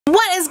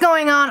What is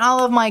going on,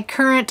 all of my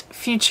current,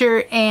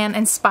 future, and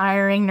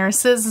inspiring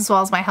nurses, as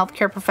well as my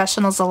healthcare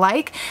professionals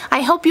alike?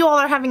 I hope you all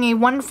are having a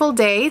wonderful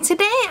day.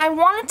 Today, I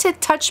wanted to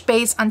touch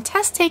base on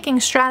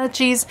test-taking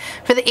strategies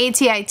for the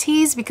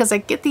ATITs because I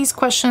get these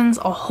questions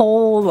a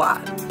whole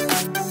lot.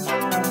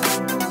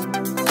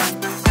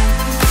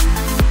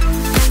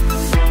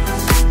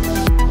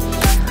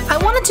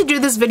 To do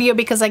this video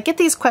because I get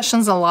these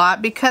questions a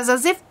lot, because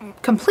as if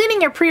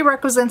completing your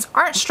prerequisites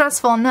aren't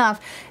stressful enough,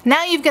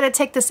 now you've got to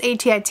take this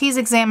ATITs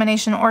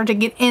examination in order to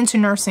get into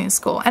nursing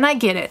school. And I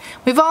get it.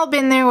 We've all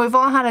been there. We've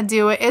all had to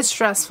do it. It's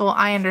stressful.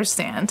 I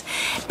understand.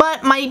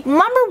 But my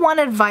number one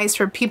advice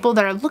for people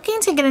that are looking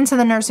to get into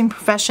the nursing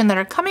profession, that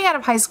are coming out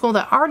of high school,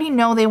 that already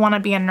know they want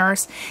to be a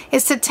nurse,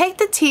 is to take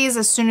the T's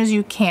as soon as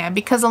you can,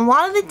 because a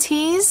lot of the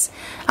T's,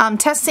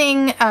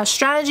 testing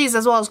strategies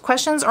as well as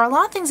questions, are a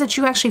lot of things that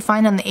you actually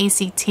find on the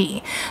ACT.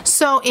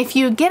 So if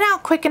you get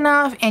out quick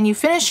enough and you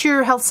finish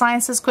your health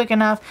sciences quick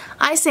enough,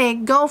 I say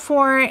go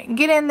for it,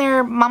 get in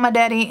there, mama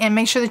daddy, and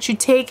make sure that you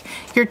take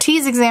your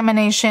T's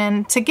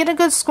examination to get a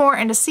good score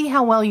and to see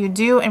how well you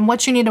do and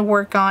what you need to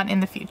work on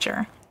in the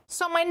future.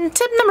 So my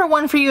tip number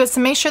one for you is to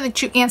make sure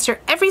that you answer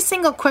every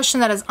single question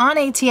that is on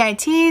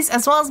ATITs,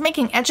 as well as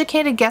making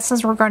educated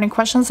guesses regarding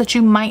questions that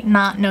you might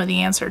not know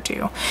the answer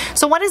to.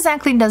 So what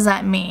exactly does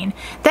that mean?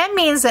 That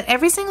means that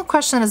every single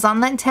question that is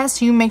on that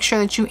test, you make sure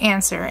that you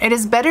answer. It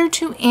is better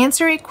to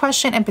answer a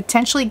question and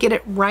potentially get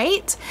it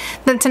right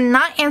than to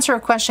not answer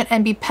a question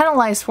and be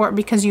penalized for it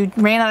because you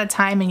ran out of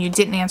time and you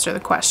didn't answer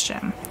the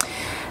question.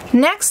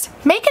 Next,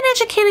 make an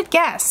educated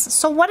guess.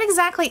 So what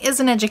exactly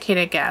is an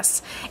educated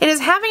guess? It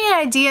is having an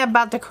idea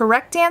about the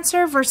correct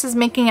answer versus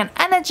making an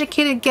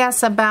uneducated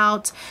guess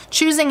about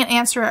choosing an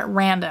answer at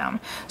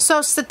random.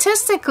 So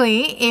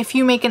statistically, if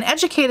you make an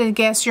educated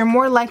guess, you're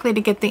more likely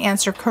to get the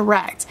answer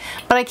correct.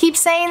 But I keep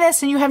saying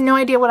this and you have no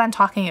idea what I'm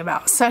talking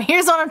about. So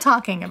here's what I'm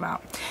talking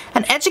about.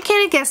 An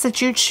educated guess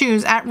that you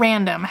choose at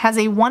random has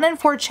a 1 in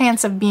 4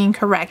 chance of being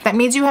correct. That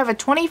means you have a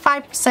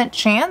 25%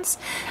 chance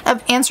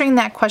of answering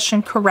that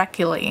question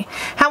correctly.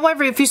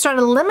 However, if you start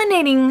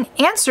eliminating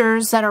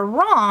answers that are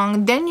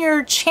wrong, then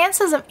your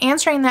chances of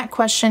answering that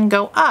question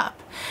go up.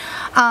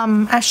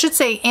 I should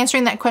say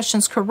answering that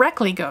question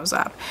correctly goes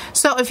up.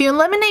 So if you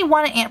eliminate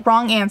one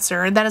wrong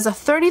answer, that is a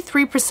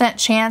 33%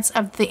 chance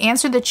of the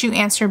answer that you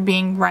answer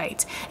being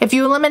right. If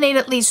you eliminate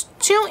at least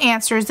 2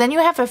 answers, then you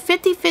have a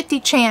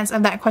 50-50 chance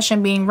of that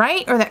question being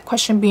right or that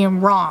question being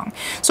wrong.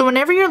 So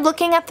whenever you're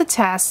looking at the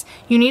test,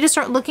 you need to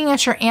start looking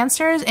at your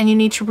answers, and you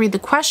need to read the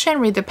question,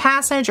 read the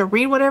passage, or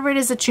read whatever it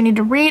is that you need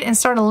to read, and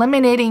start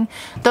eliminating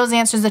those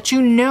answers that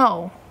you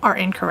know are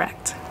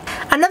incorrect.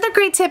 Another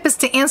great tip is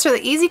to answer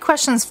the easy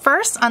questions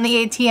first on the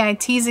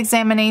ATITs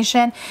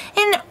examination,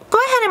 and go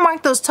ahead and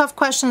mark those tough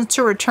questions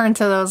to return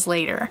to those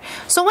later.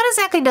 So what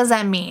exactly does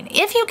that mean?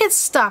 If you get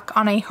stuck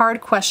on a hard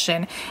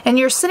question and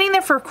you're sitting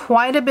there for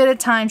quite a bit of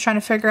time trying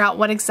to figure out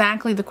what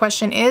exactly the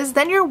question is,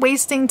 then you're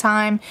wasting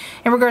time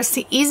in regards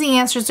to easy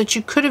answers that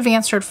you could have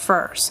answered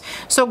first.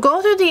 So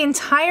go through the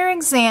entire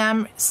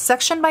exam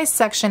section by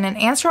section and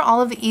answer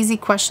all of the easy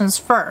questions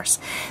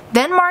first.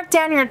 Then mark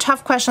down your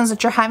tough questions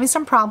that you're having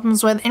some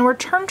problems with and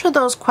return to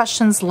those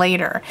questions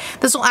later.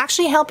 This will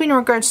actually help you in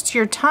regards to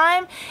your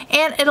time,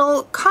 and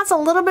it'll cause a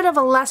little bit of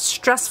a less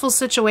stressful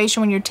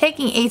situation when you're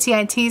taking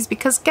ATITs,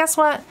 because guess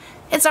what?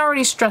 It's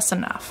already stress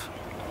enough.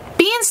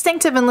 Be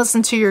instinctive and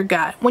listen to your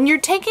gut. When you're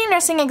taking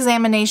nursing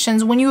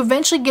examinations, when you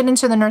eventually get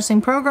into the nursing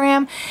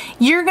program,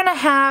 you're going to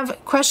have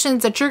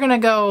questions that you're going to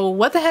go,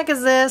 what the heck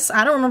is this?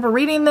 I don't remember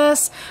reading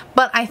this,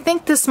 but I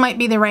think this might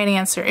be the right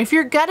answer. If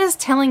your gut is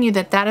telling you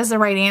that that is the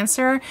right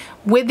answer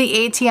with the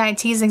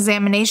ATITs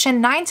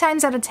examination, 9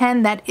 times out of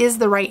 10, that is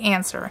the right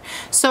answer.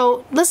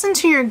 So listen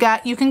to your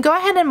gut. You can go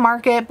ahead and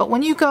mark it, but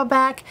when you go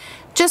back,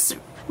 just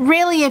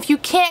really, if you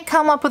can't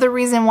come up with a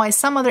reason why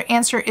some other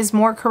answer is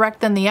more correct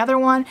than the other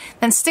one,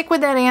 then stick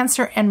with that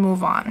answer and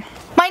move on.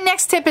 My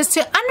next tip is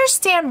to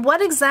understand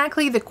what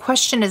exactly the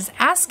question is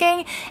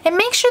asking, and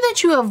make sure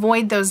that you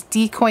avoid those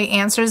decoy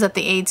answers that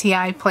the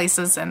ATI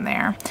places in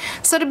there.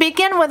 So to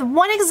begin with,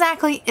 what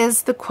exactly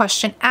is the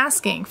question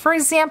asking? For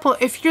example,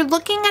 if you're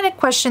looking at a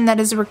question that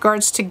is in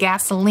regards to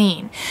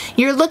gasoline,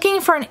 you're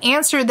looking for an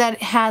answer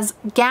that has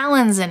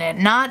gallons in it,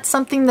 not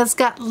something that's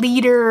got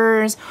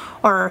liters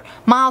or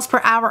miles per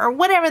hour or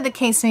whatever the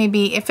case may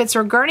be. If it's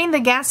regarding the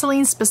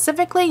gasoline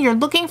specifically, you're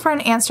looking for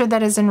an answer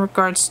that is in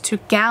regards to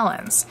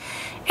gallons.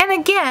 And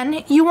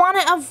again, you want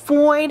to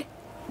avoid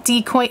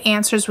decoy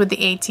answers with the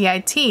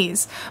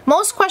ATITs.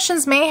 Most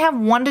questions may have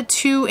 1 to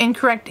 2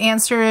 incorrect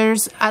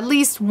answers, at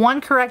least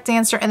 1 correct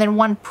answer, and then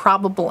 1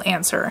 probable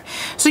answer.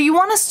 So you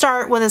want to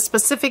start with a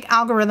specific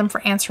algorithm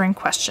for answering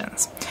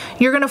questions.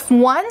 You're going to,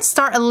 1,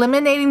 start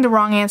eliminating the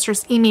wrong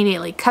answers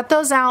immediately. Cut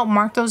those out,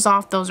 mark those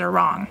off, those are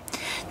wrong.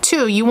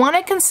 2, you want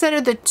to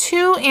consider the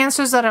 2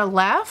 answers that are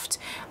left,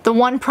 the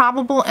 1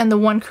 probable and the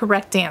 1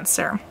 correct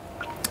answer.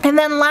 And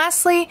then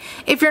lastly,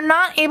 if you're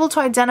not able to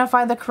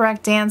identify the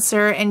correct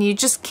answer and you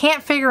just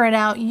can't figure it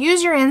out,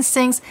 use your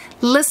instincts,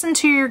 listen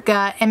to your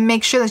gut, and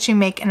make sure that you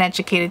make an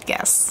educated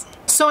guess.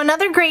 So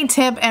another great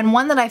tip, and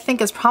one that I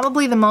think is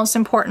probably the most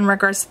important in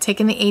regards to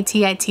taking the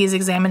ATIT's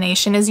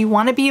examination, is you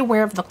want to be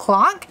aware of the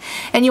clock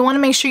and you want to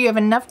make sure you have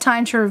enough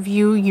time to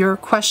review your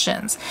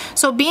questions.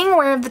 So being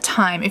aware of the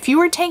time, if you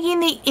are taking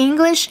the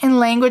English and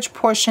language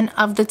portion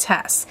of the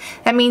test,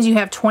 that means you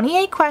have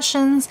 28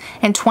 questions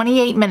and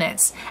 28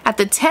 minutes. At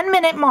the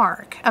 10-minute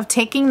mark of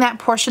taking that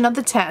portion of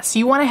the test,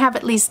 you want to have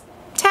at least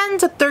 10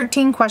 to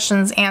 13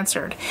 questions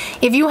answered.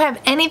 If you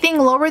have anything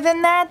lower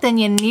than that, then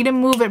you need to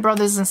move it,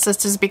 brothers and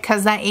sisters,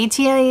 because that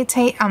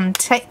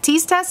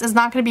ATIT's test is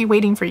not going to be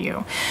waiting for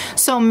you.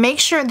 So make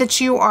sure that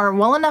you are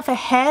well enough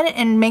ahead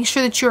and make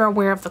sure that you're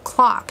aware of the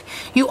clock.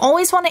 You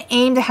always want to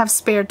aim to have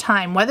spare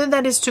time, whether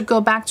that is to go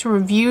back to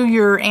review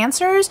your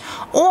answers,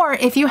 or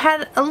if you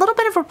had a little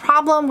bit of a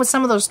problem with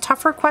some of those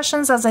tougher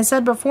questions, as I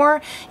said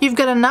before, you've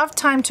got enough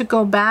time to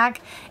go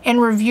back and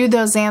review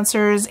those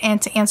answers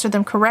and to answer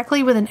them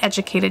correctly with an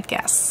educated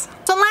guess.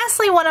 So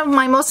lastly, one of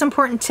my most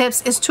important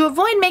tips is to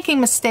avoid making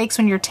mistakes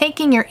when you're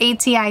taking your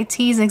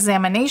ATIT's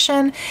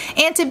examination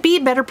and to be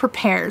better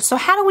prepared. So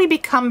how do we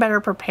become better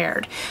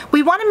prepared?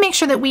 We want to make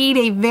sure that we eat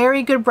a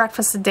very good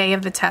breakfast the day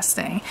of the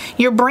testing.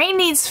 Your brain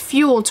needs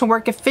fuel to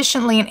work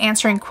efficiently in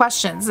answering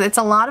questions. It's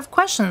a lot of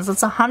questions.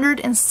 It's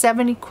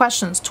 170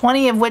 questions,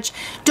 20 of which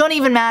don't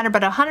even matter,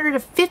 but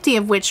 150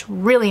 of which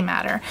really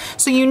matter.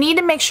 So you need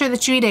to make sure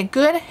that you eat a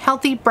good,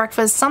 healthy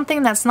breakfast,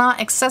 something that's not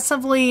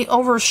excessively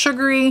over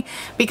sugary,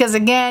 because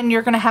again,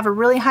 you're going to have a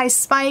really high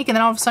spike and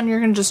then all of a sudden you're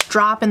going to just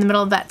drop in the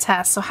middle of that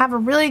test. So have a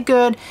really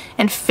good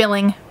and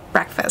filling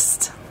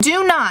breakfast.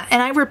 Do not,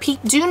 and I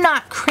repeat, do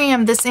not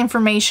cram this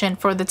information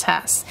for the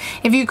test.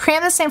 If you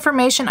cram this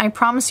information, I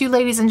promise you,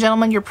 ladies and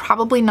gentlemen, you're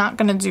probably not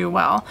going to do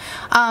well.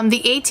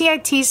 The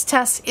ATIT's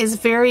test is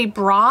very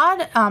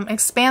broad,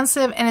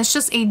 expansive, and it's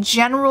just a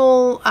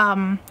general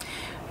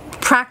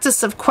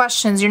practice of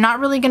questions. You're not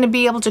really going to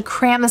be able to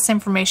cram this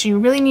information. You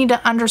really need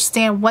to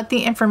understand what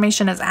the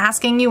information is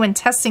asking you and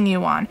testing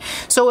you on.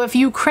 So if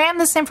you cram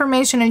this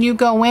information and you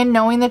go in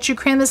knowing that you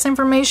cram this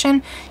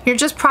information, you're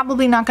just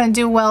probably not going to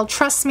do well.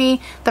 Trust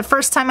me, the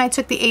first time I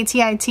took the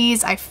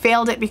ATIT's, I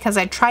failed it because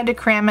I tried to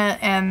cram it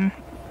and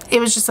it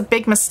was just a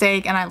big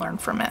mistake, and I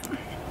learned from it.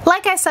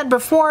 Like I said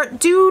before,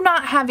 do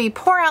not have a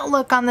poor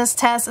outlook on this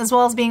test, as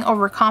well as being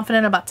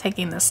overconfident about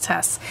taking this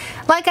test.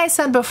 Like I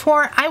said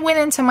before, I went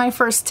into my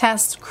first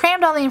test,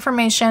 crammed all the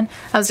information,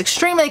 I was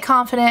extremely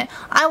confident.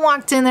 I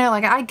walked in there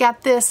like, I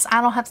got this, I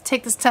don't have to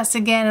take this test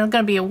again, it's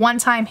going to be a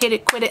one-time hit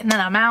it, quit it, and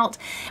then I'm out.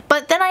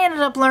 But then I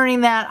ended up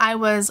learning that I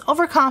was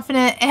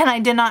overconfident and I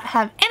did not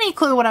have any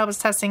clue what I was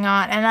testing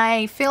on, and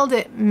I failed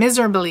it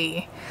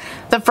miserably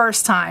the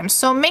first time.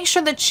 So make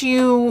sure that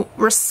you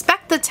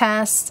respect the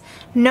test,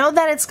 know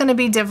that it's going to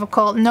be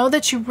difficult, know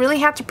that you really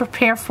have to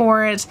prepare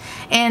for it,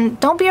 and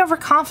don't be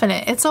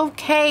overconfident. It's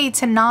okay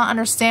to not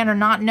understand or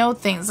not know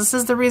things. This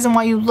is the reason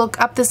why you look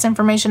up this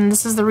information, and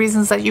this is the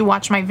reasons that you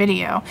watch my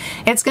video.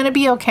 It's going to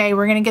be okay.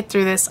 We're going to get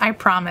through this. I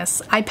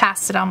promise. I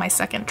passed it on my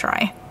second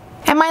try.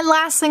 And my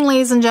last thing,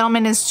 ladies and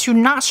gentlemen, is to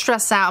not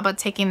stress out about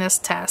taking this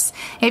test.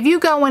 If you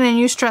go in and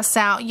you stress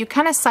out, you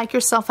kind of psych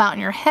yourself out in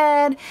your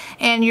head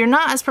and you're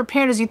not as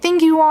prepared as you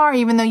think you are,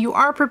 even though you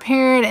are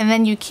prepared, and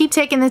then you keep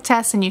taking the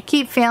test and you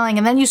keep failing,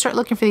 and then you start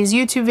looking for these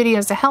YouTube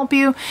videos to help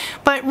you.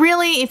 But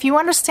really, if you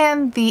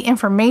understand the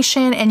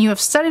information and you have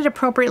studied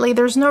appropriately,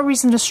 there's no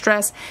reason to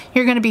stress.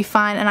 You're going to be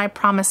fine, and I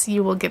promise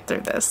you will get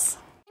through this.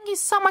 Thank you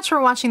so much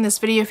for watching this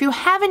video. If you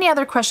have any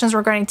other questions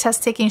regarding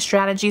test taking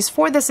strategies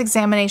for this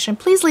examination,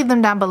 please leave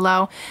them down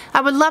below.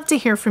 I would love to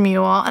hear from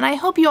you all, and I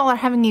hope you all are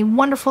having a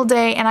wonderful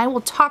day, and I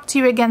will talk to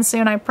you again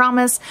soon, I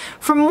promise,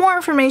 for more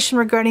information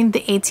regarding the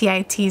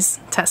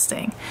ATIT's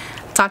testing.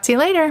 Talk to you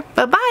later.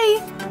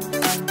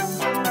 Bye-bye.